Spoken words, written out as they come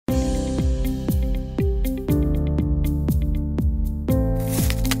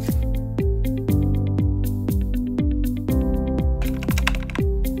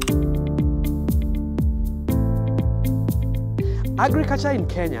Agriculture in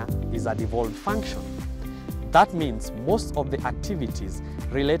Kenya is a devolved function. That means most of the activities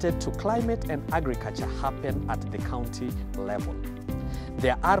related to climate and agriculture happen at the county level.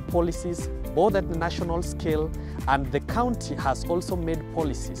 There are policies both at the national scale, and the county has also made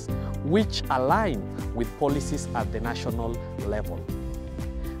policies which align with policies at the national level.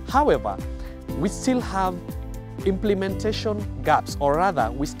 However, we still have implementation gaps, or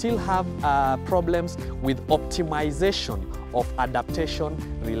rather we still have problems with optimization of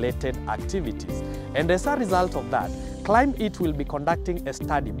adaptation-related activities. And as a result of that, Clim-Eat will be conducting a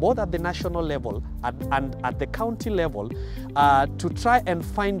study both at the national level and at the county level to try and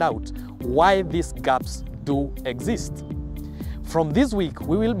find out why these gaps do exist. From this week,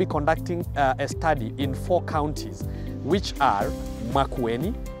 we will be conducting a study in 4 counties, which are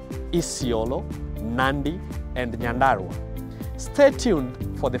Makueni, Isiolo, Nandi, and Nyandarua. Stay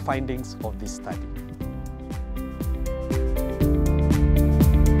tuned for the findings of this study.